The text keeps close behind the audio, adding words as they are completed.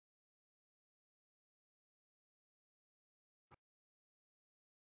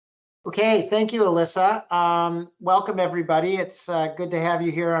Okay, thank you, Alyssa. Welcome, everybody. It's good to have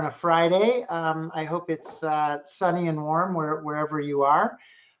you here on a Friday. I hope it's sunny and warm wherever you are.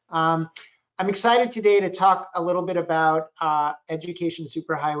 Um, I'm excited today to talk a little bit about Education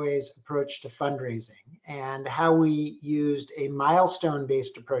Superhighway's approach to fundraising and how we used a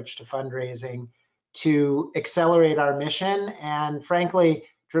milestone-based approach to fundraising to accelerate our mission and, frankly,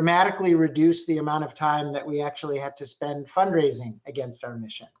 dramatically reduce the amount of time that we actually had to spend fundraising against our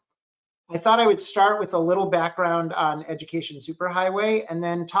mission. I thought I would start with a little background on Education Superhighway and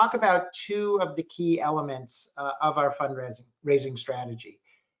then talk about two of the key elements of our fundraising strategy.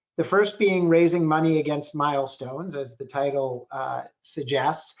 The first being raising money against milestones, as the title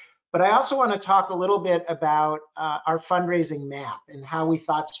suggests. But I also want to talk a little bit about our fundraising map and how we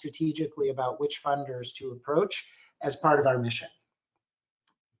thought strategically about which funders to approach as part of our mission.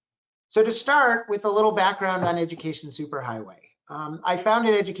 So to start with a little background on Education Superhighway. I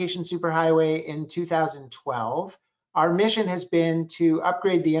founded Education Superhighway in 2012. Our mission has been to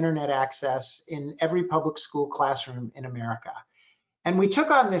upgrade the internet access in every public school classroom in America. And we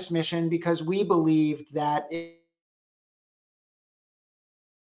took on this mission because we believed that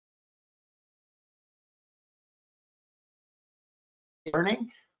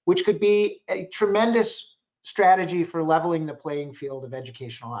learning, which could be a tremendous strategy for leveling the playing field of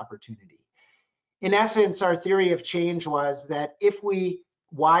educational opportunity. In essence, our theory of change was that if we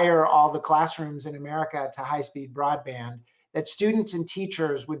wire all the classrooms in America to high-speed broadband, that students and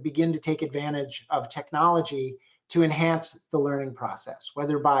teachers would begin to take advantage of technology to enhance the learning process,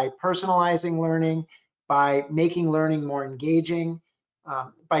 whether by personalizing learning, by making learning more engaging,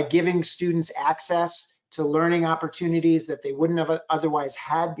 by giving students access to learning opportunities that they wouldn't have otherwise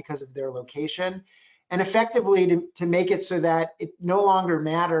had because of their location, and effectively to make it so that it no longer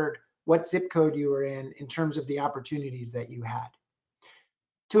mattered what zip code you were in terms of the opportunities that you had.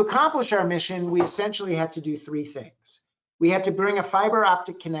 To accomplish our mission, we essentially had to do three things. We had to bring a fiber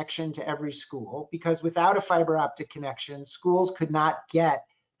optic connection to every school, because without a fiber optic connection, schools could not get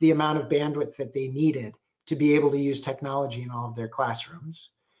the amount of bandwidth that they needed to be able to use technology in all of their classrooms.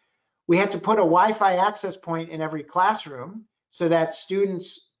 We had to put a Wi-Fi access point in every classroom so that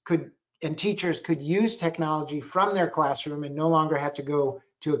students could and teachers could use technology from their classroom and no longer have to go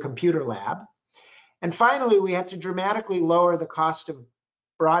to a computer lab. And finally, we had to dramatically lower the cost of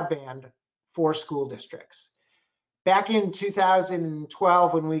broadband for school districts. Back in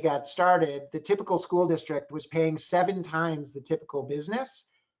 2012, when we got started, the typical school district was paying 7 times the typical business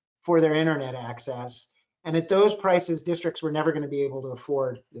for their internet access. And at those prices, districts were never going to be able to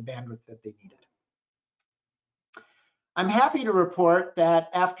afford the bandwidth that they needed. I'm happy to report that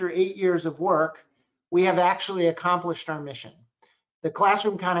after 8 years of work, we have actually accomplished our mission. The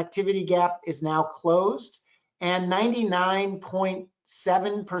classroom connectivity gap is now closed, and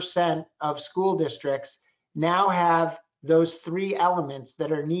 99.7% of school districts now have those 3 elements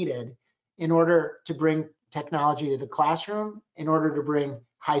that are needed in order to bring technology to the classroom, in order to bring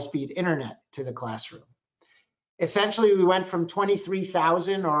high-speed internet to the classroom. Essentially, we went from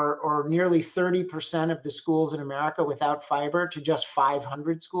 23,000 or nearly 30% of the schools in America without fiber to just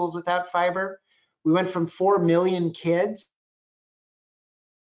 500 schools without fiber. We went from 4 million kids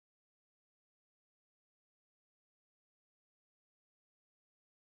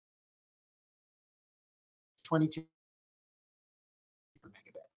 22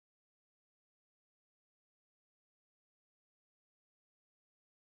 megabit.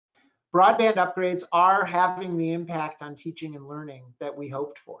 Broadband upgrades are having the impact on teaching and learning that we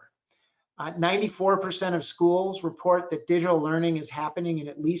hoped for. 94% of schools report that digital learning is happening in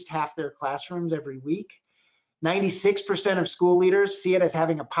at least half their classrooms every week. 96% of school leaders see it as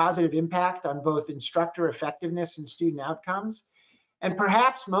having a positive impact on both instructor effectiveness and student outcomes. And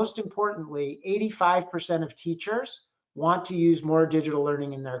perhaps most importantly, 85% of teachers want to use more digital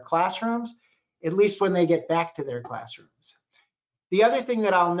learning in their classrooms, at least when they get back to their classrooms. The other thing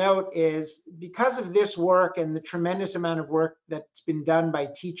that I'll note is because of this work and the tremendous amount of work that's been done by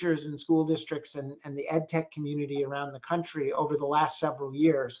teachers and school districts and the ed tech community around the country over the last several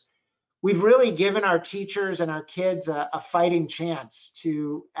years, we've really given our teachers and our kids a fighting chance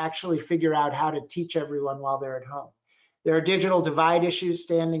to actually figure out how to teach everyone while they're at home. There are digital divide issues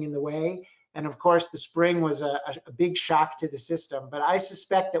standing in the way. And of course, the spring was a big shock to the system, but I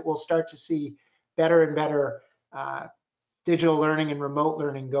suspect that we'll start to see better and better digital learning and remote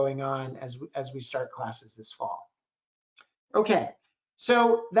learning going on as we start classes this fall. Okay,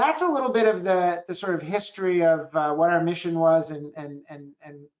 so that's a little bit of the sort of history of what our mission was and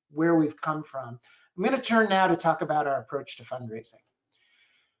where we've come from. I'm going to turn now to talk about our approach to fundraising.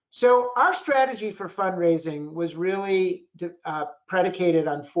 So our strategy for fundraising was really predicated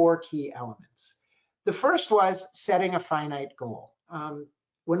on 4 key elements. The first was setting a finite goal.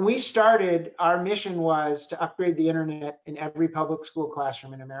 When we started, our mission was to upgrade the internet in every public school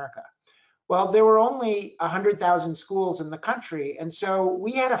classroom in America. Well, there were only 100,000 schools in the country, and so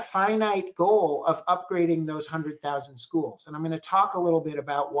we had a finite goal of upgrading those 100,000 schools. And I'm going to talk a little bit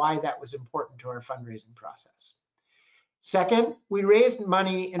about why that was important to our fundraising process. Second, we raised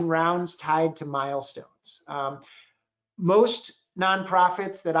money in rounds tied to milestones. Most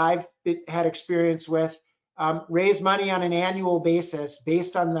nonprofits that I've had experience with raise money on an annual basis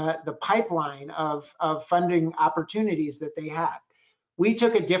based on the pipeline of funding opportunities that they have. We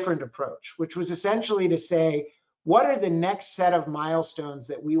took a different approach, which was essentially to say, what are the next set of milestones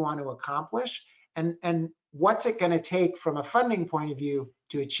that we want to accomplish, and what's it going to take from a funding point of view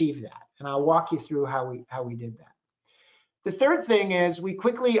to achieve that? And I'll walk you through how we did that. The third thing is we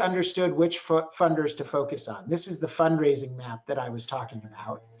quickly understood which funders to focus on. This is the fundraising map that I was talking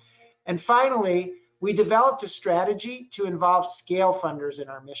about. And finally, we developed a strategy to involve scale funders in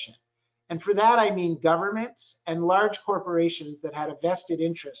our mission. And for that, I mean governments and large corporations that had a vested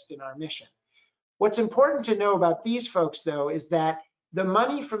interest in our mission. What's important to know about these folks, though, is that the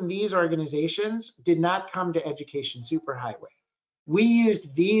money from these organizations did not come to Education Superhighway. We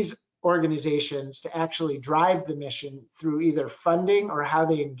used these organizations to actually drive the mission through either funding or how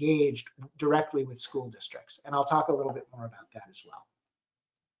they engaged directly with school districts. And I'll talk a little bit more about that as well.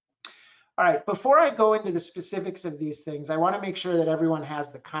 All right, before I go into the specifics of these things, I want to make sure that everyone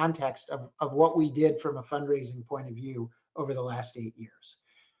has the context of what we did from a fundraising point of view over the last 8 years.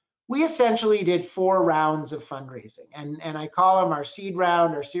 We essentially did 4 rounds of fundraising, and I call them our seed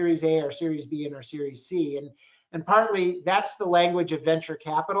round, our Series A, our Series B, and our Series C. And partly that's the language of venture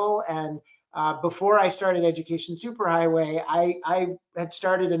capital. And before I started Education Superhighway, I had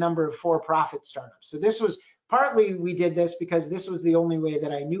started a number of for-profit startups. So this was partly, we did this because this was the only way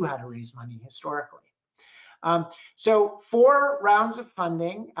that I knew how to raise money historically. So 4 rounds of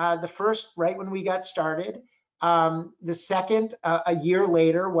funding, the first right when we got started, the second a year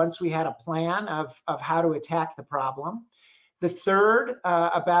later, once we had a plan of how to attack the problem. The third,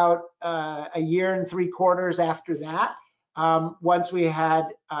 about a year and 3 quarters after that, once we had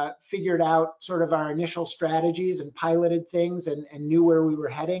figured out sort of our initial strategies and piloted things and knew where we were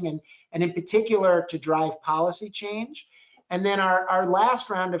heading, and in particular to drive policy change. And then our last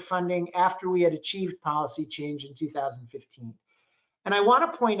round of funding after we had achieved policy change in 2015. And I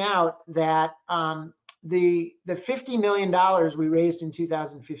want to point out that the $50 million we raised in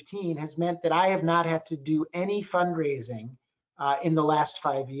 2015 has meant that I have not had to do any fundraising in the last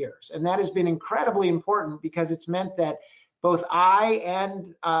 5 years. And that has been incredibly important because it's meant that both I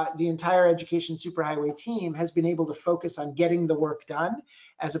and the entire Education Superhighway team has been able to focus on getting the work done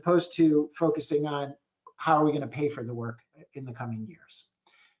as opposed to focusing on how are we going to pay for the work in the coming years.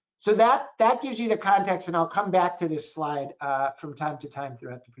 So that gives you the context, and I'll come back to this slide from time to time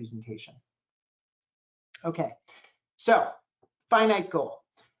throughout the presentation. Okay, so finite goal.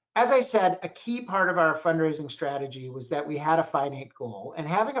 As I said, a key part of our fundraising strategy was that we had a finite goal, and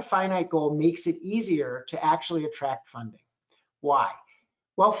having a finite goal makes it easier to actually attract funding. Why?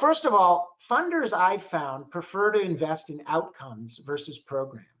 Well, first of all, funders I've found prefer to invest in outcomes versus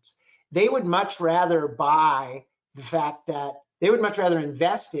programs. They would much rather buy the fact that they would much rather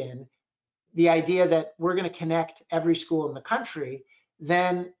invest in the idea that we're going to connect every school in the country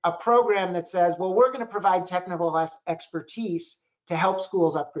than a program that says, well, we're going to provide technical expertise to help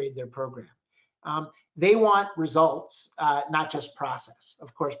schools upgrade their program. They want results, not just process.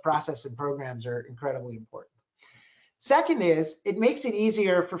 Of course, process and programs are incredibly important. Second is, it makes it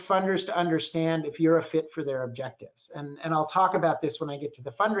easier for funders to understand if you're a fit for their objectives. And I'll talk about this when I get to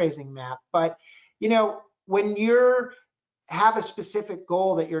the fundraising map. But, you know, when you have a specific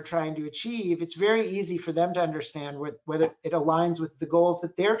goal that you're trying to achieve, it's very easy for them to understand whether it aligns with the goals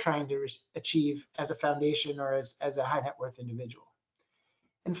that they're trying to achieve as a foundation or as a high net worth individual.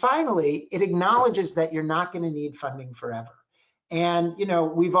 And finally, it acknowledges that you're not going to need funding forever. And, you know,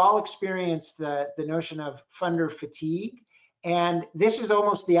 we've all experienced the notion of funder fatigue. And this is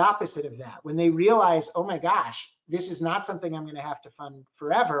almost the opposite of that. When they realize, oh my gosh, this is not something I'm going to have to fund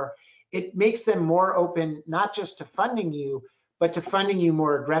forever, it makes them more open, not just to funding you, but to funding you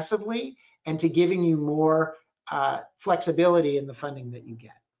more aggressively and to giving you more flexibility in the funding that you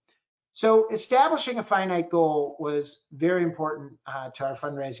get. So establishing a finite goal was very important to our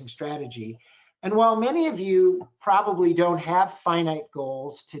fundraising strategy. And while many of you probably don't have finite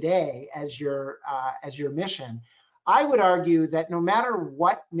goals today as your mission, I would argue that no matter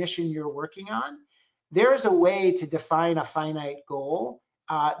what mission you're working on, there is a way to define a finite goal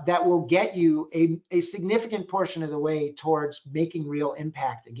that will get you a significant portion of the way towards making real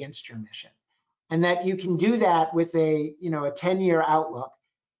impact against your mission. And that you can do that with a 10-year outlook.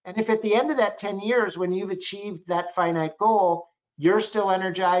 And if at the end of that 10 years, when you've achieved that finite goal, you're still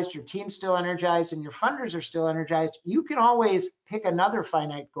energized, your team's still energized, and your funders are still energized, you can always pick another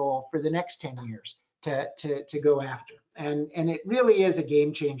finite goal for the next 10 years to go after. And it really is a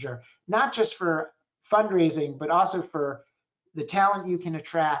game changer, not just for fundraising, but also for the talent you can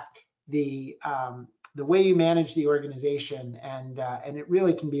attract, the way you manage the organization, and it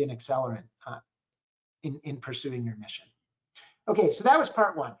really can be an accelerant in pursuing your mission. Okay, so that was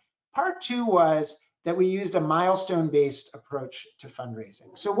part one. Part two was that we used a milestone-based approach to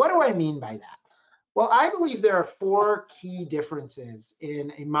fundraising. So what do I mean by that? Well, I believe there are four key differences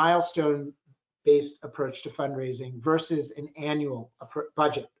in a milestone-based approach to fundraising versus an annual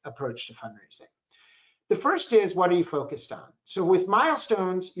budget approach to fundraising. The first is, what are you focused on? So with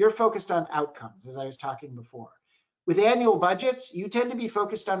milestones, you're focused on outcomes, as I was talking before. With annual budgets, you tend to be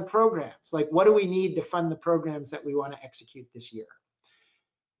focused on programs, like what do we need to fund the programs that we want to execute this year?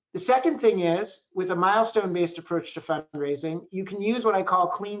 The second thing is, with a milestone-based approach to fundraising, you can use what I call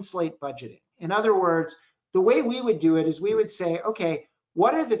clean slate budgeting. In other words, the way we would do it is we would say, okay,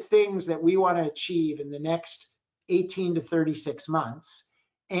 what are the things that we want to achieve in the next 18 to 36 months?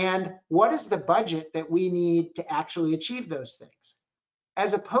 And what is the budget that we need to actually achieve those things?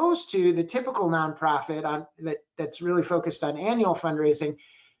 As opposed to the typical nonprofit that's really focused on annual fundraising,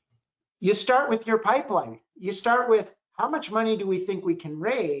 you start with your pipeline. You start with, how much money do we think we can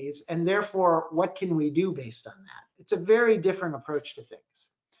raise, and therefore, what can we do based on that? It's a very different approach to things.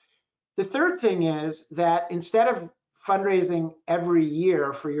 The third thing is that instead of fundraising every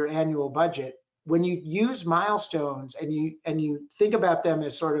year for your annual budget, when you use milestones and you think about them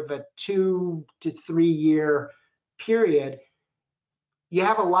as sort of a 2 to 3 year period, you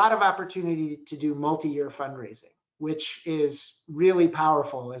have a lot of opportunity to do multi-year fundraising, which is really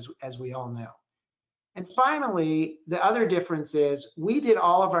powerful, as we all know. And finally, the other difference is we did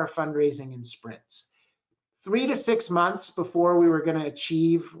all of our fundraising in sprints. 3 to 6 months before we were going to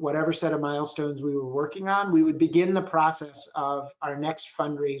achieve whatever set of milestones we were working on, we would begin the process of our next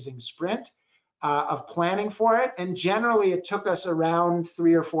fundraising sprint, of planning for it. And generally, it took us around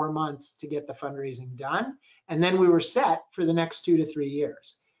 3 or 4 months to get the fundraising done. And then we were set for the next 2 to 3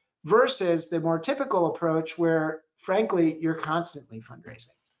 years, versus the more typical approach where, frankly, you're constantly fundraising.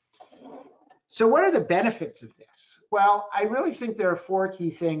 So what are the benefits of this? Well, I really think there are 4 key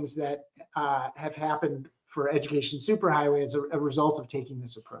things that have happened for Education Superhighway as a result of taking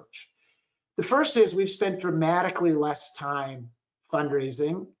this approach. The first is we've spent dramatically less time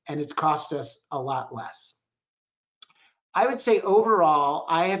fundraising, and it's cost us a lot less. I would say overall,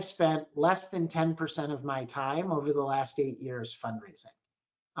 I have spent less than 10% of my time over the last 8 years fundraising,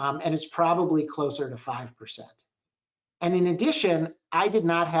 and it's probably closer to 5%. And in addition, I did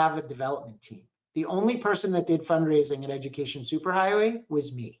not have a development team. The only person that did fundraising at Education Superhighway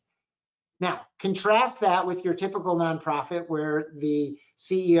was me. Now, contrast that with your typical nonprofit where the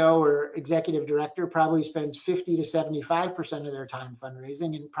CEO or executive director probably spends 50 to 75% of their time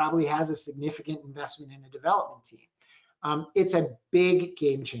fundraising and probably has a significant investment in a development team. It's a big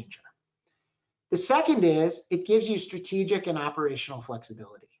game changer. The second is it gives you strategic and operational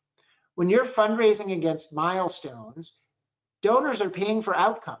flexibility. When you're fundraising against milestones, donors are paying for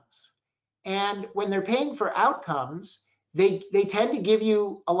outcomes. And when they're paying for outcomes, they tend to give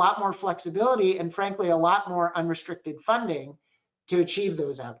you a lot more flexibility and frankly, a lot more unrestricted funding to achieve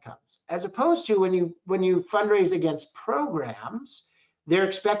those outcomes. As opposed to when you fundraise against programs, they're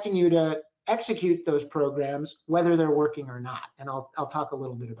expecting you to execute those programs, whether they're working or not. And I'll talk a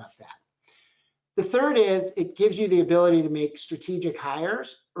little bit about that. The third is it gives you the ability to make strategic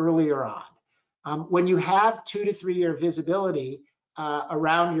hires earlier on. When you have 2 to 3 year visibility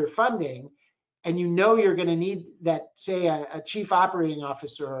around your funding, and you know you're going to need that, say, a chief operating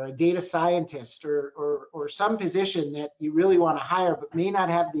officer or a data scientist or some position that you really want to hire but may not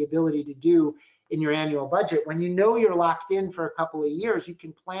have the ability to do in your annual budget, when you know you're locked in for a couple of years, you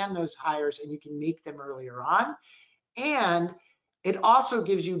can plan those hires and you can make them earlier on. And it also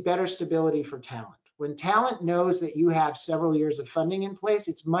gives you better stability for talent. When talent knows that you have several years of funding in place,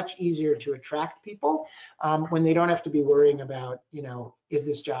 it's much easier to attract people when they don't have to be worrying about, is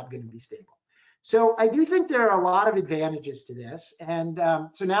this job going to be stable? So I do think there are a lot of advantages to this. And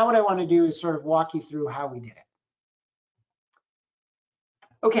so now what I want to do is sort of walk you through how we did it.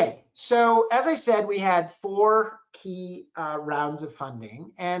 Okay, so as I said, we had 4 key rounds of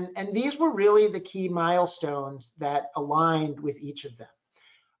funding, and these were really the key milestones that aligned with each of them.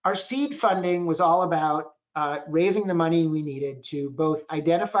 Our seed funding was all about raising the money we needed to both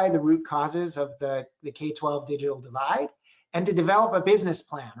identify the root causes of the K-12 digital divide and to develop a business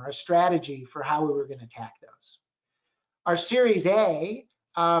plan or a strategy for how we were going to attack those. Our Series A,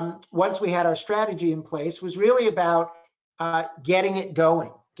 once we had our strategy in place, was really about getting it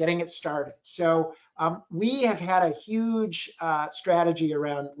going, getting it started. So we have had a huge strategy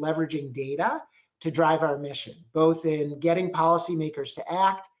around leveraging data to drive our mission, both in getting policymakers to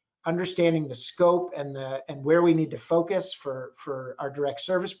act, understanding the scope and where we need to focus for our direct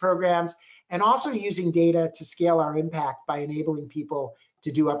service programs, and also using data to scale our impact by enabling people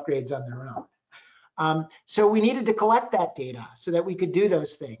to do upgrades on their own. So we needed to collect that data so that we could do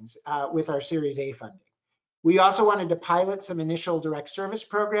those things with our Series A funding. We also wanted to pilot some initial direct service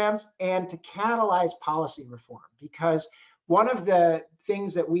programs and to catalyze policy reform, because one of the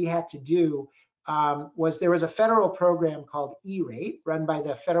things that we had to do was there was a federal program called E-rate run by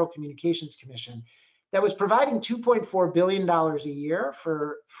the Federal Communications Commission that was providing $2.4 billion a year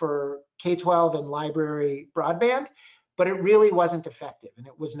for K-12 and library broadband, but it really wasn't effective and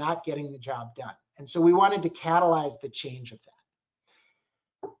it was not getting the job done. And so we wanted to catalyze the change of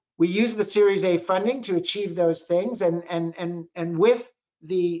that. We used the Series A funding to achieve those things, and with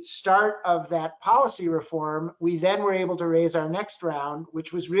the start of that policy reform, we then were able to raise our next round,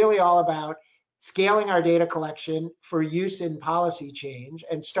 which was really all about scaling our data collection for use in policy change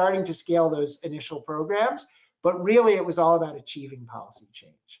and starting to scale those initial programs, but really it was all about achieving policy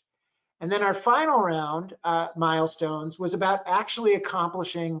change. And then our final round, milestones, was about actually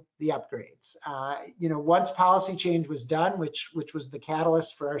accomplishing the upgrades. Once policy change was done, which was the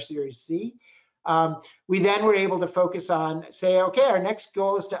catalyst for our Series C, we then were able to focus on, say, okay, our next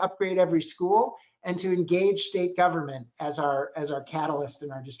goal is to upgrade every school and to engage state government as our catalyst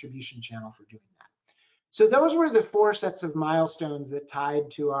and our distribution channel for doing that. So those were the 4 sets of milestones that tied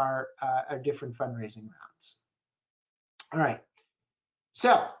to our different fundraising rounds. All right,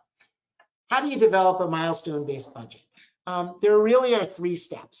 so how do you develop a milestone-based budget? There really are 3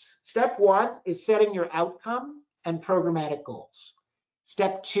 steps. Step 1 is setting your outcome and programmatic goals.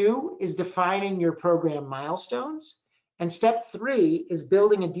 Step 2 is defining your program milestones. And step 3 is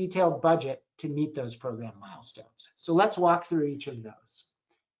building a detailed budget to meet those program milestones. So let's walk through each of those.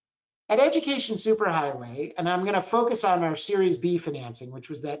 At Education Superhighway, and I'm going to focus on our Series B financing, which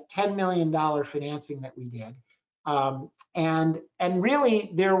was that $10 million financing that we did. And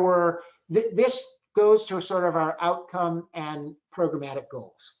really there were, this goes to sort of our outcome and programmatic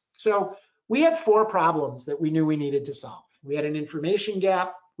goals. So we had 4 problems that we knew we needed to solve. We had an information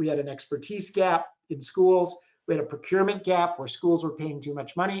gap, we had an expertise gap in schools, we had a procurement gap where schools were paying too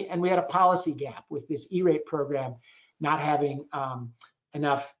much money, and we had a policy gap with this E-rate program not having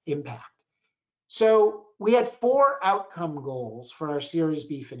enough impact. So we had 4 outcome goals for our Series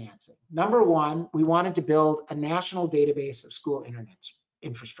B financing. Number 1, we wanted to build a national database of school internet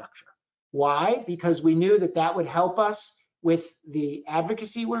infrastructure. Why? Because we knew that that would help us with the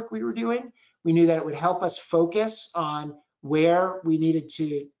advocacy work we were doing. We knew that it would help us focus on where we needed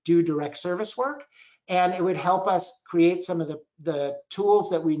to do direct service work, and it would help us create some of the tools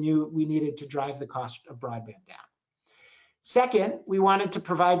that we knew we needed to drive the cost of broadband down. Second, we wanted to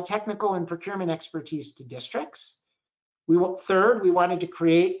provide technical and procurement expertise to districts. Third, we wanted to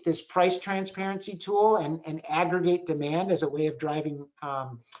create this price transparency tool and aggregate demand as a way of driving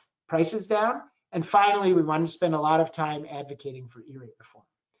prices down. And finally, we wanted to spend a lot of time advocating for E-rate reform.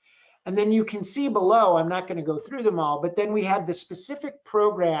 And then you can see below, I'm not going to go through them all, but then we had the specific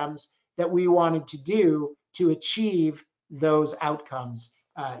programs that we wanted to do to achieve those outcomes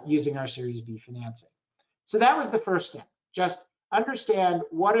using our Series B financing. So that was the first step. Just understand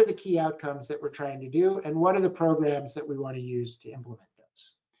what are the key outcomes that we're trying to do and what are the programs that we want to use to implement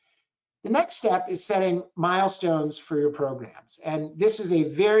those. The next step is setting milestones for your programs. And this is a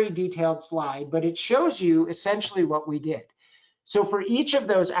very detailed slide, but it shows you essentially what we did. So for each of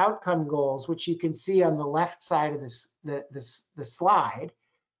those outcome goals, which you can see on the left side of the slide,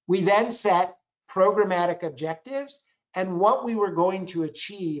 we then set programmatic objectives and what we were going to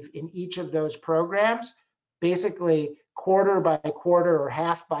achieve in each of those programs, basically quarter by quarter or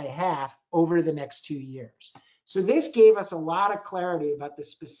half by half over the next 2 years. So this gave us a lot of clarity about the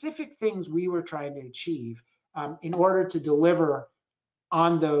specific things we were trying to achieve in order to deliver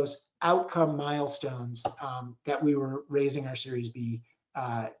on those outcome milestones that we were raising our Series B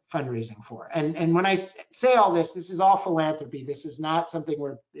fundraising for. And when I say all this, this is all philanthropy. This is not something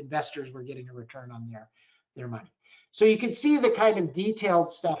where investors were getting a return on their money. So you can see the kind of detailed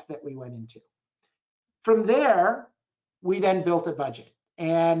stuff that we went into. From there, we then built a budget.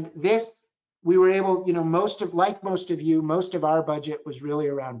 And this we were able, like most of you, most of our budget was really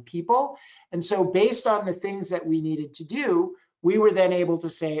around people. And so based on the things that we needed to do, we were then able to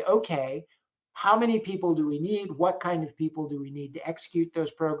say, okay, how many people do we need? What kind of people do we need to execute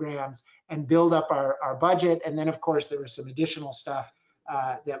those programs and build up our budget? And then, of course, there was some additional stuff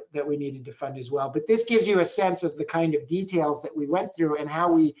that we needed to fund as well. But this gives you a sense of the kind of details that we went through and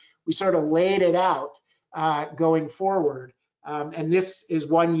how we sort of laid it out going forward. And this is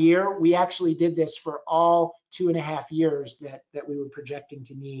 1 year. We actually did this for all 2.5 years that we were projecting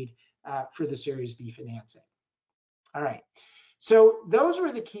to need for the Series B financing. All right. So those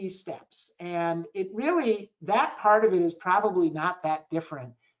were the key steps. And it really, that part of it is probably not that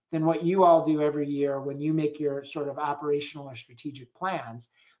different than what you all do every year when you make your sort of operational or strategic plans.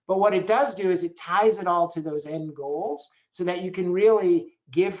 But what it does do is it ties it all to those end goals so that you can really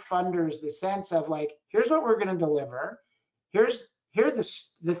give funders the sense of like, here's what we're going to deliver. Here are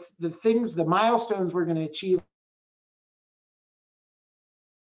the things, the milestones we're going to achieve.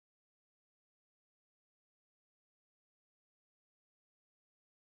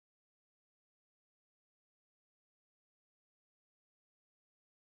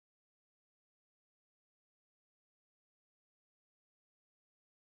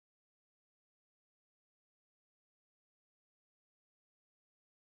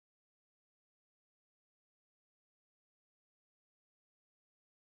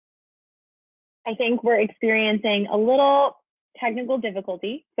 I think we're experiencing a little technical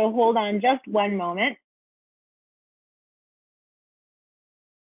difficulty, so hold on just one moment.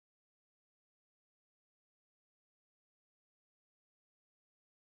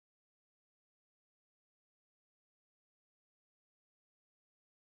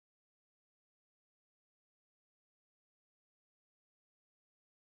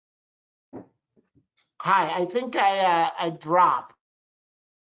 Hi, I think I dropped.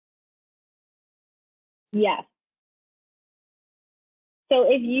 Yes. So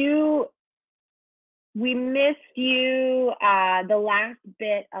we missed you the last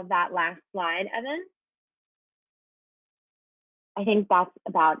bit of that last slide, Evan. I think that's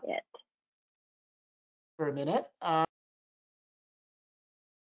about it. For a minute.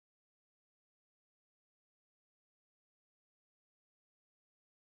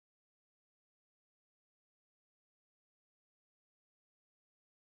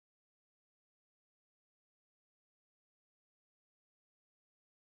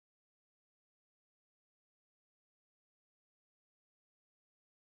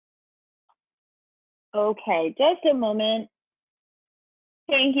 Okay, just a moment.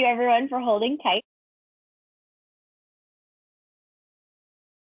 Thank you everyone for holding tight.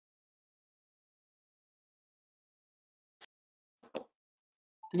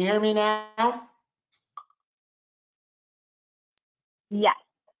 Can you hear me now? Yes.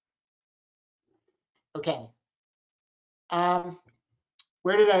 Okay.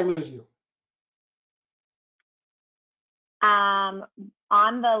 Where did I lose you? On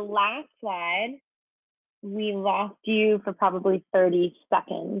the last slide, we lost you for probably 30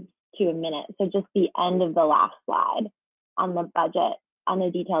 seconds to a minute. So just the end of the last slide on the budget, on the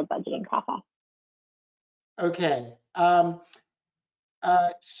detailed budgeting process. Okay.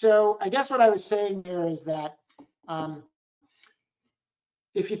 So I guess what I was saying here is that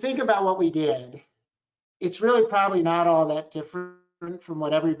if you think about what we did, it's really probably not all that different from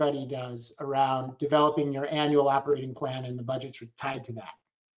what everybody does around developing your annual operating plan, and the budgets are tied to that.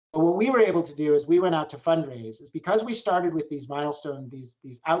 But what we were able to do is we went out to fundraise, is because we started with these milestones,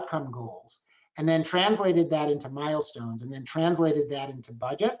 these outcome goals, and then translated that into milestones, and then translated that into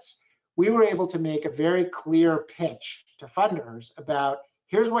budgets. We were able to make a very clear pitch to funders about,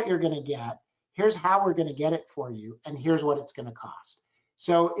 here's what you're going to get, here's how we're going to get it for you, and here's what it's going to cost.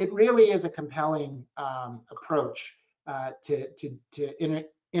 So it really is a compelling approach to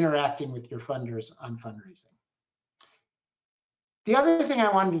interacting with your funders on fundraising. The other thing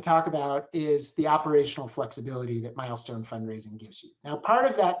I wanted to talk about is the operational flexibility that milestone fundraising gives you. Now, part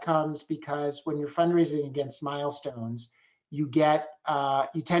of that comes because when you're fundraising against milestones, you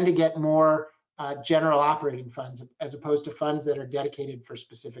tend to get more general operating funds as opposed to funds that are dedicated for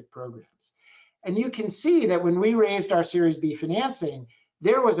specific programs. And you can see that when we raised our Series B financing,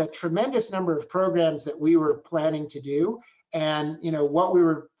 there was a tremendous number of programs that we were planning to do, and what we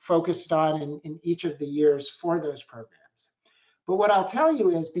were focused on in each of the years for those programs. But what I'll tell you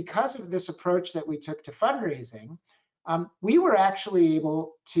is, because of this approach that we took to fundraising, we were actually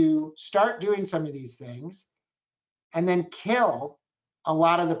able to start doing some of these things and then kill a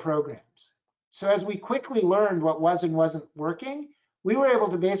lot of the programs. So as we quickly learned what was and wasn't working, we were able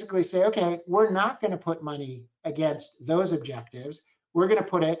to basically say, okay, we're not going to put money against those objectives. We're going to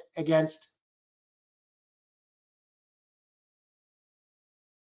put it against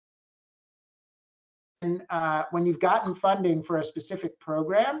when you've gotten funding for a specific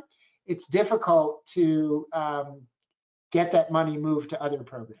program, it's difficult to get that money moved to other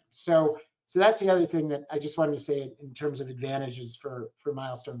programs. So that's the other thing that I just wanted to say in terms of advantages for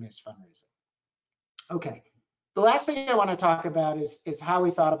milestone-based fundraising. Okay, the last thing I want to talk about is how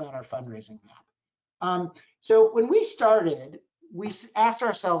we thought about our fundraising map. So when we started, we asked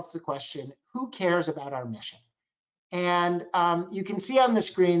ourselves the question, who cares about our mission? And you can see on the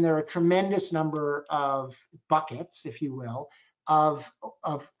screen, there are a tremendous number of buckets, if you will, of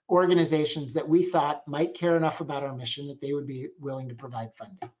organizations that we thought might care enough about our mission that they would be willing to provide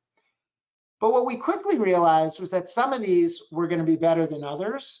funding. But what we quickly realized was that some of these were going to be better than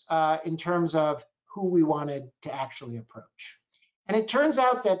others in terms of who we wanted to actually approach. And it turns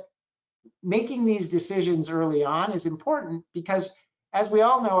out that making these decisions early on is important because, as we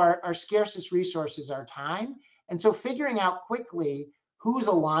all know, our scarcest resource is our time. And so figuring out quickly who's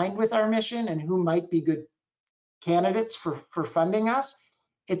aligned with our mission and who might be good candidates for funding us,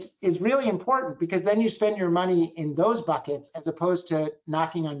 is really important, because then you spend your money in those buckets as opposed to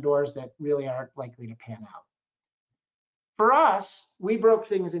knocking on doors that really aren't likely to pan out. For us, we broke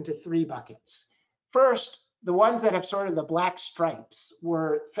things into 3 buckets. First, the ones that have sort of the black stripes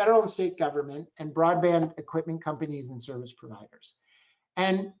were federal and state government and broadband equipment companies and service providers.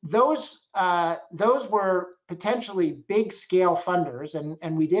 And those were potentially big scale funders,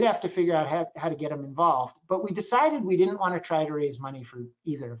 and we did have to figure out how to get them involved, but we decided we didn't want to try to raise money for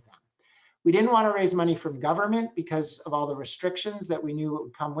either of them. We didn't want to raise money from government because of all the restrictions that we knew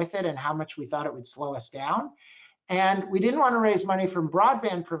would come with it and how much we thought it would slow us down. And we didn't want to raise money from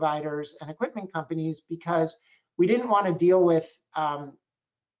broadband providers and equipment companies because we didn't want to deal with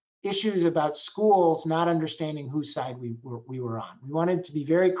issues about schools not understanding whose side we were on. We wanted to be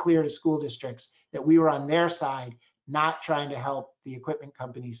very clear to school districts that we were on their side, not trying to help the equipment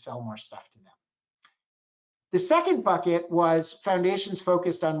companies sell more stuff to them. The second bucket was foundations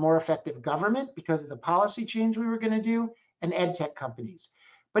focused on more effective government because of the policy change we were going to do, and ed tech companies.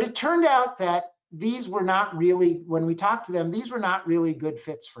 But it turned out that these were not really, when we talked to them, these were not really good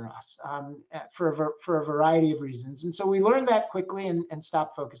fits for us for a variety of reasons. And so we learned that quickly and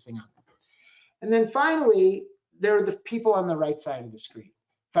stopped focusing on them. And then finally, there are the people on the right side of the screen.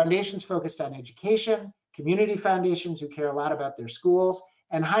 Foundations focused on education, community foundations who care a lot about their schools,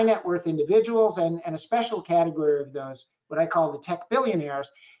 and high net worth individuals, and a special category of those, what I call the tech billionaires.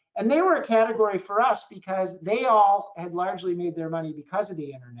 And they were a category for us because they all had largely made their money because of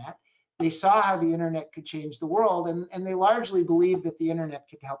the internet. They saw how the internet could change the world, and they largely believed that the internet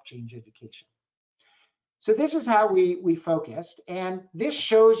could help change education. So this is how we focused, and this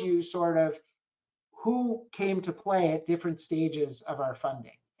shows you sort of who came to play at different stages of our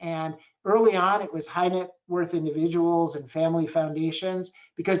funding. And early on, it was high net worth individuals and family foundations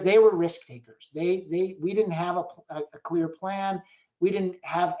because they were risk takers. We didn't have a clear plan. We didn't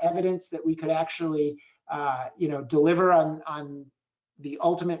have evidence that we could actually, deliver on the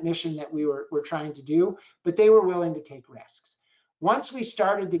ultimate mission that we were trying to do, but they were willing to take risks. Once we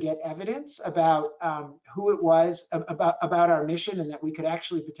started to get evidence about who it was, about our mission, and that we could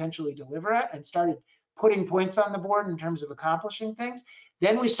actually potentially deliver it, and started putting points on the board in terms of accomplishing things,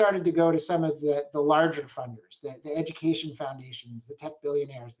 then we started to go to some of the larger funders, the education foundations, the tech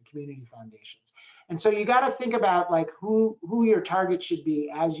billionaires, the community foundations. And so you got to think about like who your target should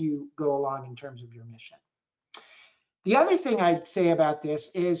be as you go along in terms of your mission. The other thing I'd say about this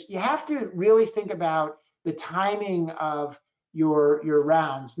is you have to really think about the timing of your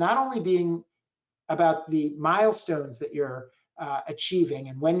rounds, not only being about the milestones that you're achieving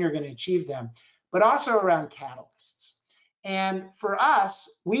and when you're going to achieve them, but also around catalysts. And for us,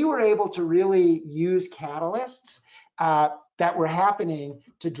 we were able to really use catalysts that were happening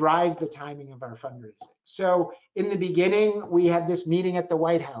to drive the timing of our fundraising. So in the beginning, we had this meeting at the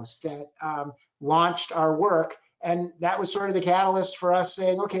White House that launched our work. And that was sort of the catalyst for us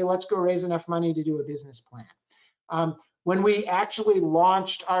saying, okay, let's go raise enough money to do a business plan. When we actually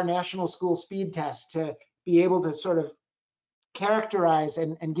launched our national school speed test to be able to sort of characterize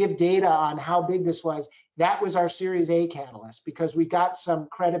and give data on how big this was, that was our Series A catalyst, because we got some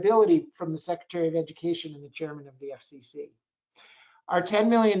credibility from the Secretary of Education and the chairman of the FCC. Our $10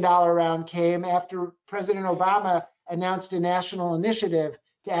 million round came after President Obama announced a national initiative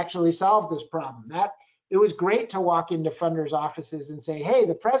to actually solve this problem. It was great to walk into funders' offices and say, hey,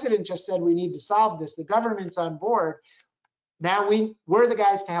 the president just said we need to solve this. The government's on board. Now we're the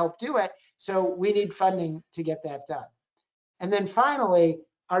guys to help do it. So we need funding to get that done. And then finally,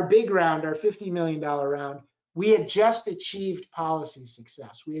 our big round, our $50 million round, we had just achieved policy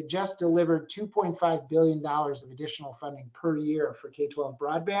success. We had just delivered $2.5 billion of additional funding per year for K-12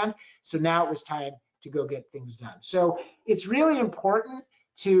 broadband. So now it was time to go get things done. So it's really important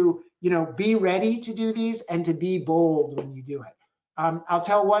to, be ready to do these and to be bold when you do it. I'll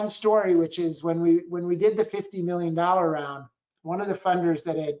tell one story, which is when we did the $50 million round, one of the funders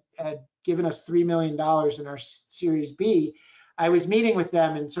that had given us $3 million in our Series B, I was meeting with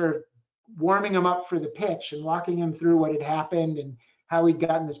them and sort of warming them up for the pitch and walking them through what had happened and how we'd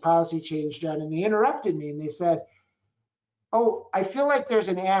gotten this policy change done. And they interrupted me and they said, "Oh, I feel like there's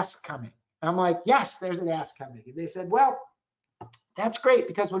an ask coming." And I'm like, "Yes, there's an ask coming." And they said, "Well, that's great,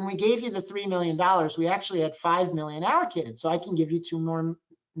 because when we gave you the $3 million, we actually had $5 million allocated. So I can give you $2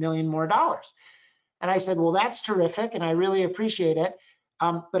 million more dollars." And I said, "Well, that's terrific, and I really appreciate it.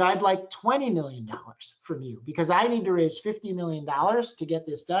 But I'd like $20 million from you, because I need to raise $50 million to get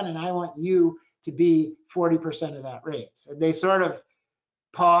this done, and I want you to be 40% of that raise." And they sort of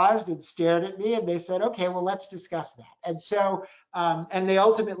paused and stared at me, and they said, "Okay, well, let's discuss that." And so, and they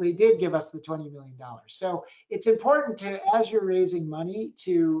ultimately did give us the $20 million. So it's important to, as you're raising money,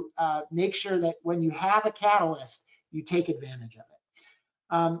 to make sure that when you have a catalyst, you take advantage of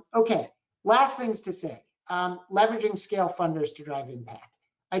it. Okay, last things to say. Leveraging scale funders to drive impact.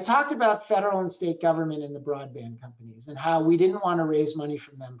 I talked about federal and state government and the broadband companies and how we didn't want to raise money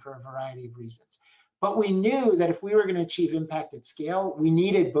from them for a variety of reasons. But we knew that if we were going to achieve impact at scale, we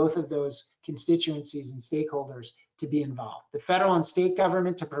needed both of those constituencies and stakeholders to be involved. The federal and state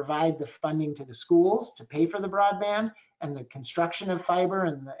government to provide the funding to the schools to pay for the broadband and the construction of fiber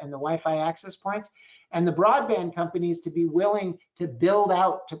and the Wi-Fi access points, and the broadband companies to be willing to build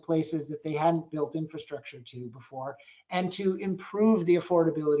out to places that they hadn't built infrastructure to before, and to improve the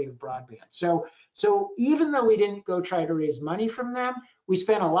affordability of broadband. So even though we didn't go try to raise money from them, we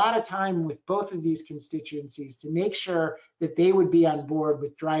spent a lot of time with both of these constituencies to make sure that they would be on board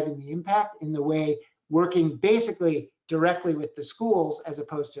with driving the impact in the way working basically directly with the schools as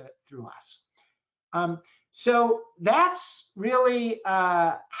opposed to through us. So that's really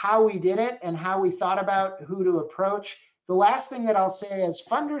how we did it and how we thought about who to approach. The last thing that I'll say is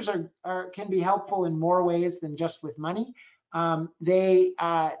funders can be helpful in more ways than just with money. They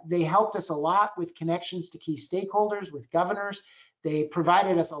helped us a lot with connections to key stakeholders, with governors. They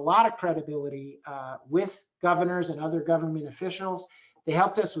provided us a lot of credibility with governors and other government officials. They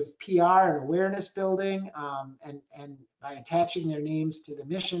helped us with PR and awareness building and by attaching their names to the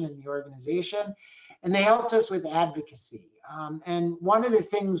mission and the organization. And they helped us with advocacy. And one of the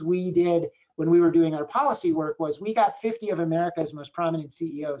things we did when we were doing our policy work was we got 50 of America's most prominent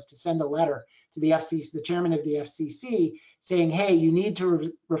CEOs to send a letter to the FCC, the chairman of the FCC, saying, "Hey, you need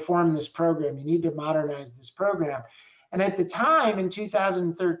to reform this program. You need to modernize this program." And at the time in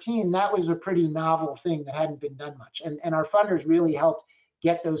 2013, that was a pretty novel thing that hadn't been done much. And our funders really helped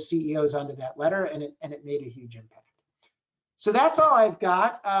get those CEOs onto that letter, and it made a huge impact. So that's all I've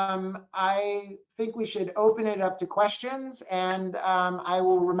got. I think we should open it up to questions, and I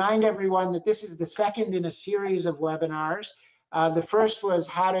will remind everyone that this is the second in a series of webinars. The first was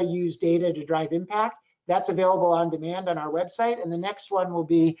how to use data to drive impact. That's available on demand on our website, and the next one will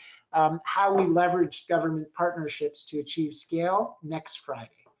be how we leverage government partnerships to achieve scale next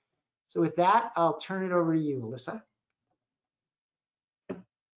Friday. So with that, I'll turn it over to you, Alyssa.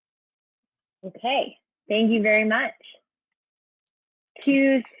 Okay, thank you very much.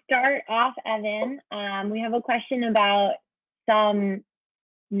 To start off, Evan, we have a question about some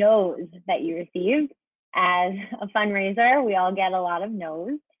no's that you received. As a fundraiser, we all get a lot of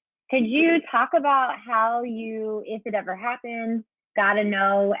no's. Could you talk about how you, if it ever happened, got a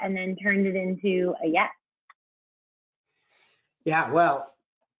no and then turned it into a yes? Yeah, well,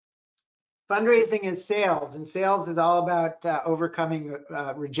 fundraising is sales, and sales is all about overcoming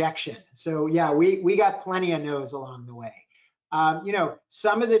rejection. So yeah, we got plenty of no's along the way.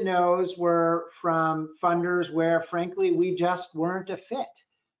 Some of the no's were from funders where, frankly, we just weren't a fit.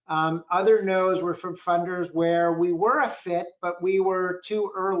 Other no's were from funders where we were a fit, but we were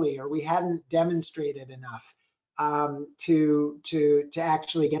too early, or we hadn't demonstrated enough to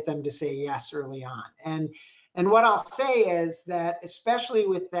actually get them to say yes early on. And what I'll say is that, especially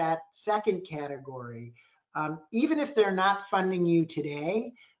with that second category, even if they're not funding you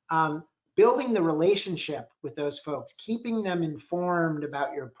today, building the relationship with those folks, keeping them informed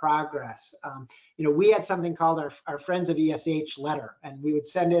about your progress. We had something called our Friends of ESH letter, and we would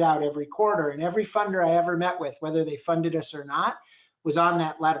send it out every quarter, and every funder I ever met with, whether they funded us or not, was on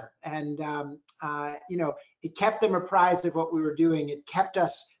that letter. And it kept them apprised of what we were doing. It kept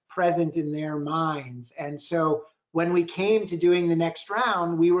us present in their minds. And so when we came to doing the next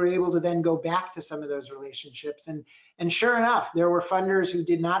round, we were able to then go back to some of those relationships. And sure enough, there were funders who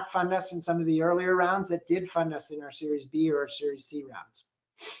did not fund us in some of the earlier rounds that did fund us in our Series B or our Series C rounds.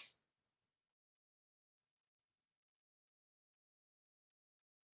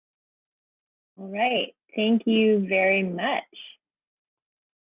 All right, thank you very much.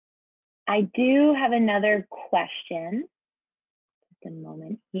 I do have another question. Just a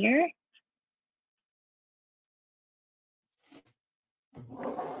moment here.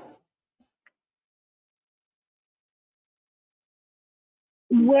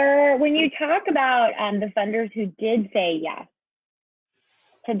 When you talk about the funders who did say yes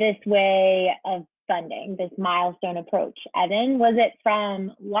to this way of funding, this milestone approach, Evan, was it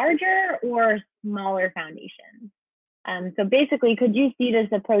from larger or smaller foundations? So basically, could you see this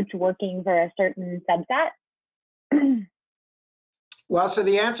approach working for a certain subset? Well, so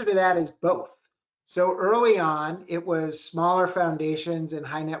the answer to that is both. So early on, it was smaller foundations and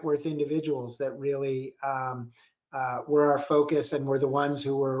high net worth individuals that really were our focus and were the ones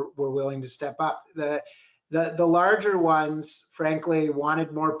who were willing to step up. The larger ones, frankly,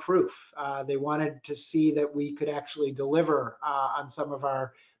 wanted more proof. They wanted to see that we could actually deliver on some of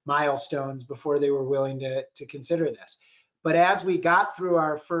our milestones before they were willing to consider this. But as we got through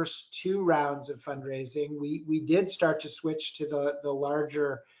our first 2 rounds of fundraising, we did start to switch to the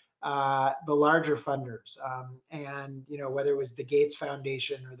larger funders, and whether it was the Gates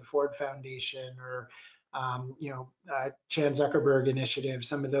Foundation or the Ford Foundation or Chan Zuckerberg Initiative,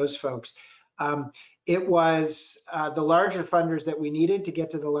 some of those folks. It was the larger funders that we needed to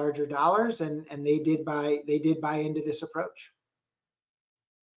get to the larger dollars, and they did buy into this approach.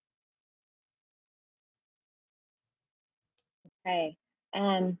 Okay,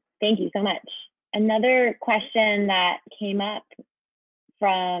 thank you so much. Another question that came up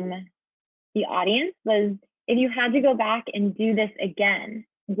from the audience was, if you had to go back and do this again,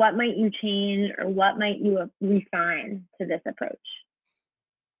 what might you change or what might you refine to this approach?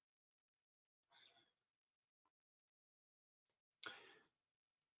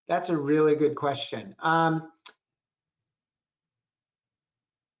 That's a really good question. I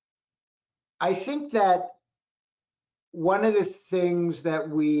think that one of the things that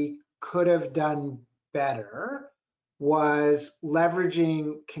we could have done better was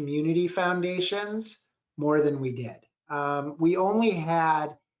leveraging community foundations more than we did. We only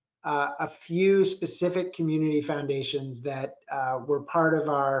had a few specific community foundations that were part of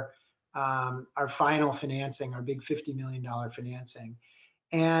our final financing, our big $50 million financing.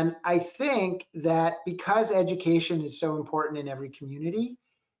 And I think that because education is so important in every community,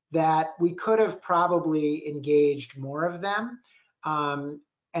 that we could have probably engaged more of them.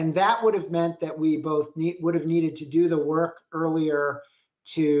 And that would have meant that we both would have needed to do the work earlier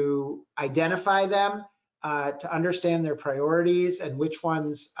to identify them, to understand their priorities and which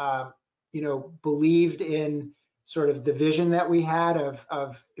ones, believed in sort of the vision that we had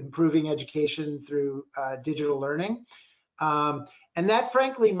of improving education through digital learning. And that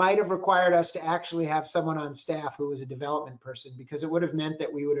frankly might have required us to actually have someone on staff who was a development person, because it would have meant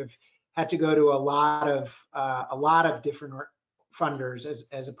that we would have had to go to a lot of different funders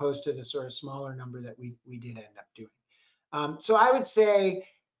as opposed to the sort of smaller number that we did end up doing. So I would say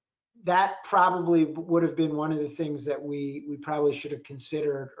that probably would have been one of the things that we probably should have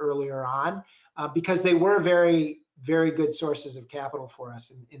considered earlier on, because they were very, very good sources of capital for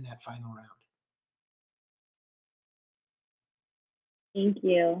us in that final round. Thank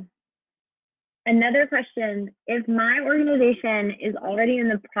you. Another question, if my organization is already in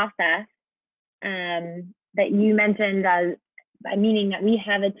the process that you mentioned, meaning that we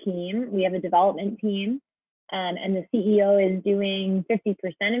have a team, we have a development team, and the CEO is doing 50%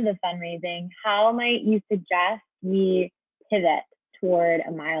 of the fundraising, how might you suggest we pivot toward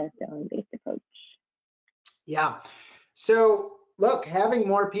a milestone-based approach? Yeah, so look, having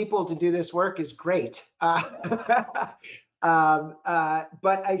more people to do this work is great.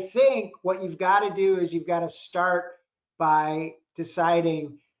 But I think what you've got to do is you've got to start by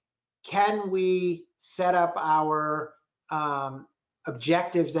deciding, can we set up our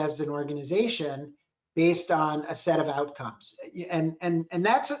objectives as an organization based on a set of outcomes? And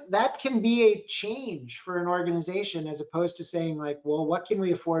that can be a change for an organization, as opposed to saying like, well, what can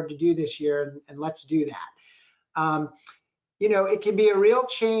we afford to do this year, and let's do that. It can be a real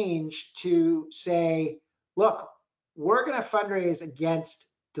change to say, look, we're going to fundraise against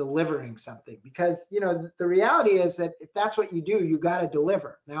delivering something, because the reality is that if that's what you do, you got to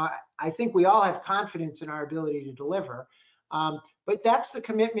deliver. Now, I think we all have confidence in our ability to deliver, but that's the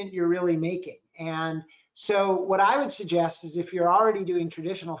commitment you're really making. And so what I would suggest is, if you're already doing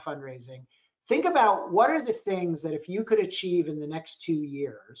traditional fundraising, think about what are the things that if you could achieve in the next 2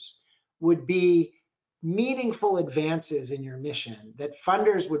 years would be meaningful advances in your mission, that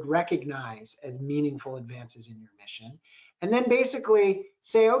funders would recognize as meaningful advances in your mission. And then basically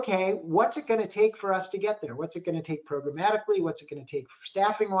say, okay, what's it going to take for us to get there? What's it going to take programmatically? What's it going to take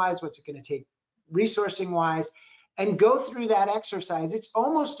staffing wise? What's it going to take resourcing wise, and go through that exercise. It's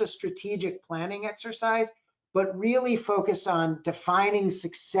almost a strategic planning exercise, but really focus on defining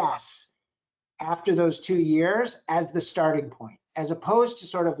success after those 2 years as the starting point, as opposed to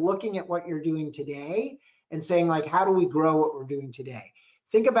sort of looking at what you're doing today and saying, like, how do we grow what we're doing today?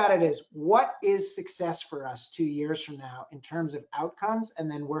 Think about it as, what is success for us 2 years from now in terms of outcomes,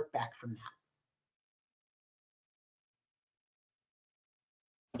 and then work back from that.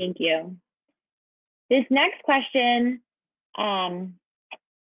 Thank you. This next question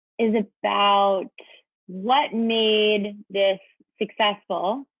is about what made this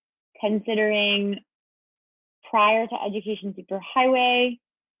successful, considering prior to Education Superhighway,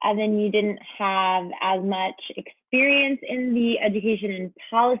 and then you didn't have as much experience in the education and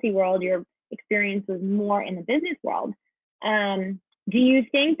policy world. Your experience was more in the business world. Do you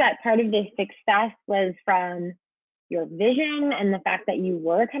think that part of this success was from your vision and the fact that you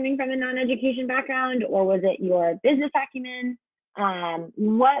were coming from a non-education background, or was it your business acumen?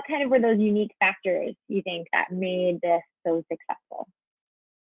 What kind of were those unique factors you think that made this so successful?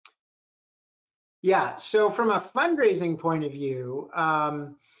 Yeah, so from a fundraising point of view,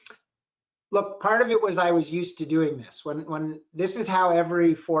 look, part of it was I was used to doing this. When this is how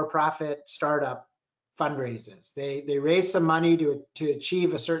every for-profit startup fundraises. They raise some money to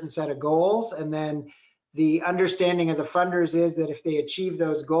achieve a certain set of goals, and then the understanding of the funders is that if they achieve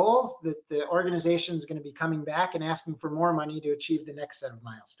those goals, that the organization is going to be coming back and asking for more money to achieve the next set of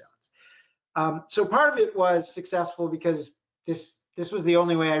milestones. So part of it was successful because this was the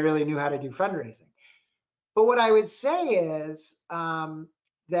only way I really knew how to do fundraising. But what I would say is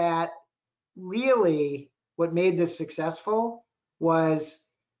that really what made this successful was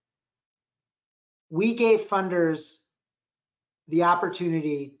we gave funders the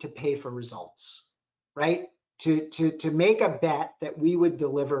opportunity to pay for results, right? To make a bet that we would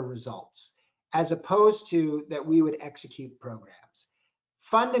deliver results, as opposed to that we would execute programs.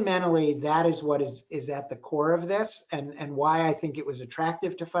 Fundamentally, that is what is at the core of this, and why I think it was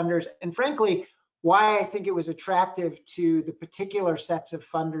attractive to funders, and frankly, why I think it was attractive to the particular sets of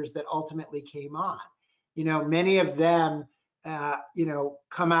funders that ultimately came on. You know, many of them, you know,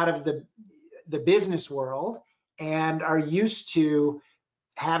 come out of the business world and are used to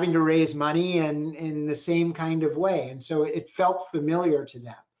having to raise money in the same kind of way. And so it felt familiar to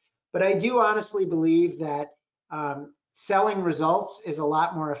them. But I do honestly believe that selling results is a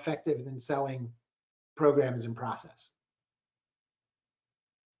lot more effective than selling programs and process.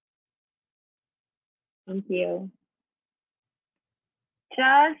 Thank you.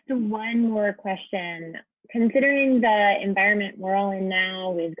 Just one more question. Considering the environment we're all in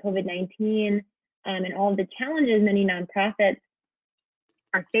now with COVID-19 and all of the challenges many nonprofits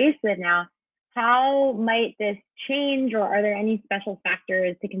are faced with now, how might this change, or are there any special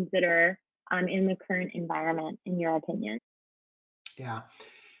factors to consider in the current environment, in your opinion? Yeah,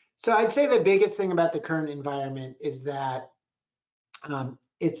 so I'd say the biggest thing about the current environment is that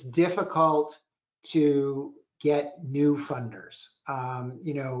it's difficult to get new funders.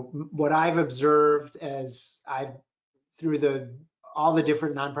 You know, what I've observed through all the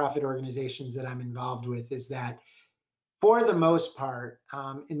different nonprofit organizations that I'm involved with is that, for the most part,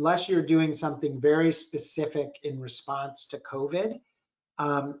 unless you're doing something very specific in response to COVID,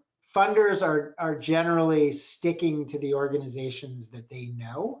 funders are generally sticking to the organizations that they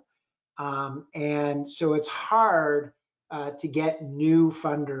know. And so it's hard to get new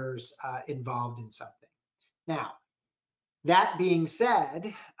funders involved in something. Now, that being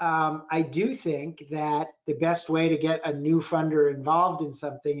said, I do think that the best way to get a new funder involved in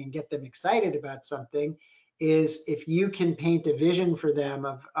something and get them excited about something is if you can paint a vision for them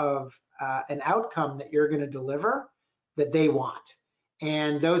of an outcome that you're going to deliver that they want.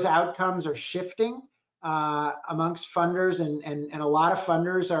 And those outcomes are shifting amongst funders, and a lot of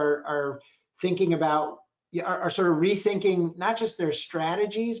funders are thinking about, are sort of rethinking not just their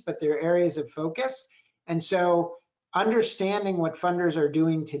strategies, but their areas of focus. And so understanding what funders are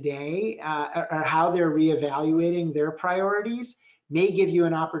doing today or how they're reevaluating their priorities may give you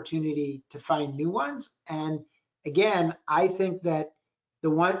an opportunity to find new ones. And again, I think that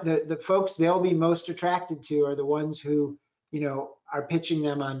the folks they'll be most attracted to are the ones who, you know, are pitching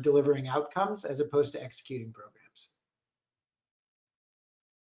them on delivering outcomes as opposed to executing programs.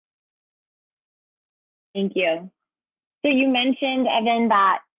 Thank you. So you mentioned, Evan,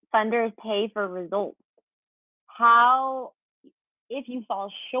 that funders pay for results. How, if you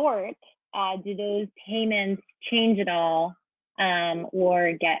fall short, do those payments change at all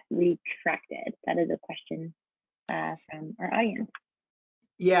or get retracted? That is a question from our audience.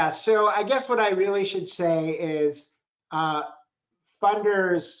 Yeah, so I guess what I really should say is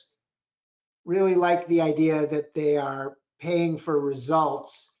funders really like the idea that they are paying for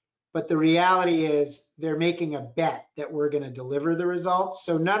results, but the reality is they're making a bet that we're going to deliver the results.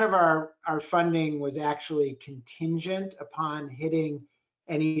 So none of our funding was actually contingent upon hitting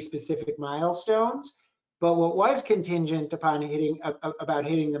any specific milestones. But what was contingent upon hitting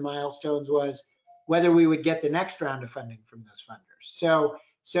the milestones was whether we would get the next round of funding from those funders.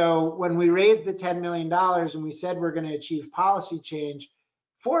 So when we raised the $10 million and we said we're going to achieve policy change,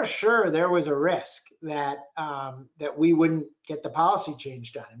 for sure there was a risk that that we wouldn't get the policy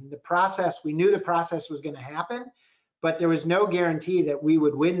change done. I mean, we knew the process was going to happen, but there was no guarantee that we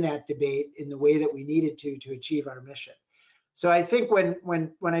would win that debate in the way that we needed to achieve our mission. So I think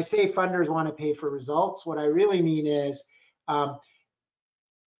when I say funders want to pay for results, what I really mean is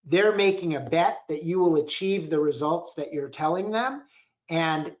they're making a bet that you will achieve the results that you're telling them.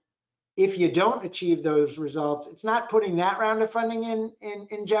 And if you don't achieve those results, it's not putting that round of funding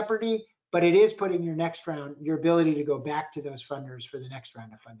in jeopardy, but it is putting your next round, your ability to go back to those funders for the next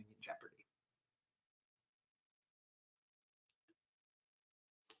round of funding in jeopardy.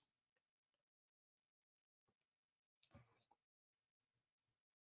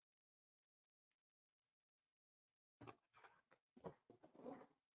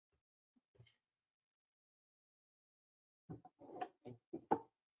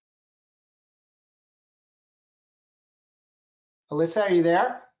 Alyssa, are you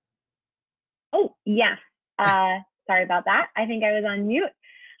there? Oh, yeah. Sorry about that. I think I was on mute.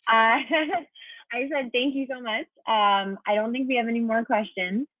 I said thank you so much. I don't think we have any more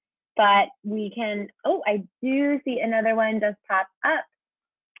questions, but we can, oh, I do see another one just pop up.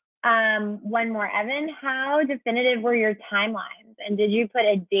 One more, Evan. How definitive were your timelines? And did you put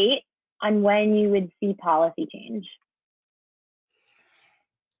a date on when you would see policy change?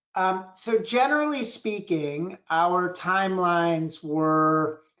 So generally speaking, our timelines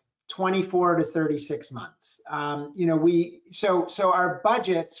were 24 to 36 months. You know, so our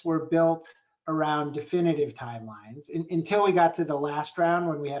budgets were built around definitive timelines until we got to the last round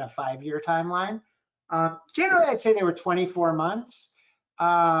when we had a 5-year timeline. Generally, I'd say they were 24 months.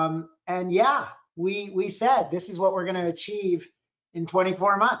 And yeah, we said this is what we're going to achieve in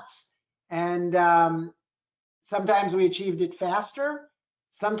 24 months. And sometimes we achieved it faster.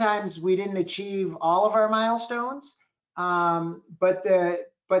 Sometimes we didn't achieve all of our milestones, but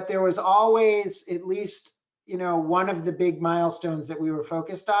there was always at least, you know, one of the big milestones that we were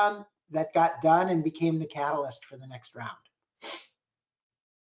focused on that got done and became the catalyst for the next round.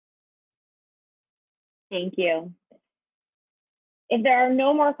 Thank you. If there are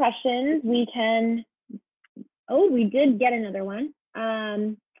no more questions, we can, oh, we did get another one.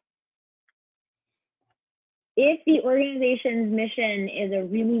 If the organization's mission is a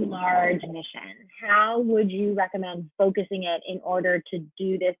really large mission, how would you recommend focusing it in order to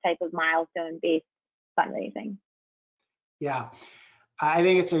do this type of milestone-based fundraising? Yeah, I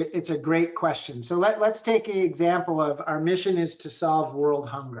think it's a great question. So let's take an example of our mission is to solve world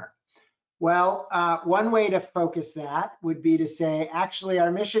hunger. Well, one way to focus that would be to say, actually,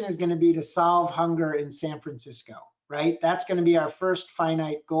 our mission is going to be to solve hunger in San Francisco, right? That's going to be our first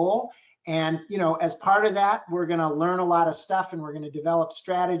finite goal. And, you know, as part of that, we're going to learn a lot of stuff and we're going to develop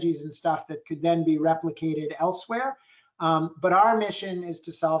strategies and stuff that could then be replicated elsewhere. But our mission is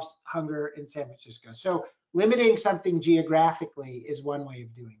to solve hunger in San Francisco. So limiting something geographically is one way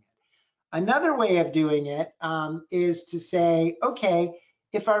of doing it. Another way of doing it is to say, okay,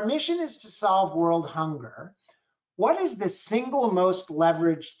 if our mission is to solve world hunger, what is the single most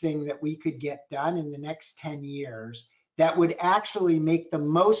leveraged thing that we could get done in the next 10 years that would actually make the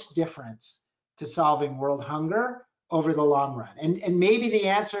most difference to solving world hunger over the long run? And maybe the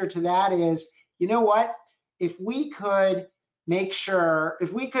answer to that is, you know what, if we could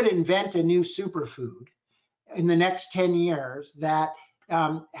invent a new superfood in the next 10 years that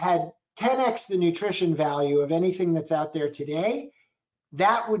had 10x the nutrition value of anything that's out there today,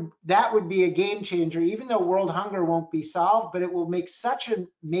 that would be a game changer, even though world hunger won't be solved, but it will make such a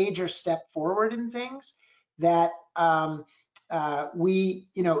major step forward in things that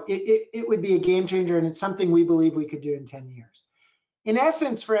it would be a game changer, and it's something we believe we could do in 10 years. In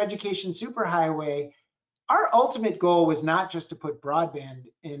essence, for Education Superhighway, our ultimate goal was not just to put broadband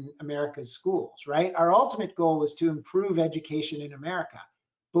in America's schools, right? Our ultimate goal was to improve education in America.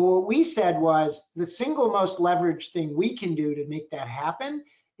 But what we said was the single most leveraged thing we can do to make that happen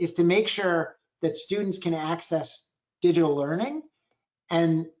is to make sure that students can access digital learning,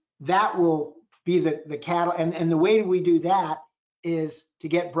 and that will be the catalyst. And the way we do that is to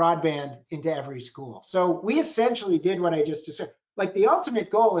get broadband into every school. So we essentially did what I just described. Like, the ultimate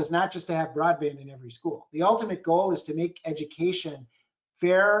goal is not just to have broadband in every school. The ultimate goal is to make education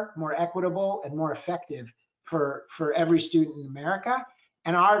fairer, more equitable, and more effective for every student in America.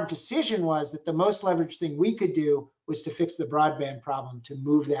 And our decision was that the most leveraged thing we could do was to fix the broadband problem to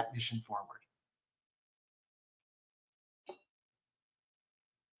move that mission forward.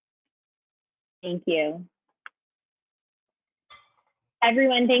 Thank you.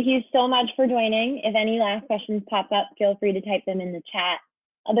 Everyone, thank you so much for joining. If any last questions pop up, feel free to type them in the chat.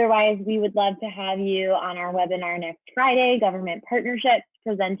 Otherwise, we would love to have you on our webinar next Friday, Government Partnerships,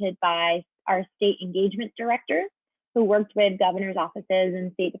 presented by our State Engagement Director, who worked with governor's offices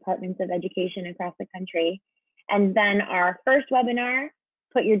and state departments of education across the country. And then our first webinar,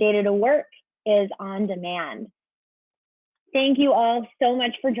 Put Your Data to Work, is on demand. Thank you all so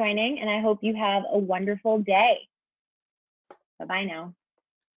much for joining, and I hope you have a wonderful day. Bye-bye now.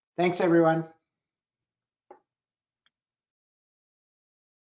 Thanks, everyone.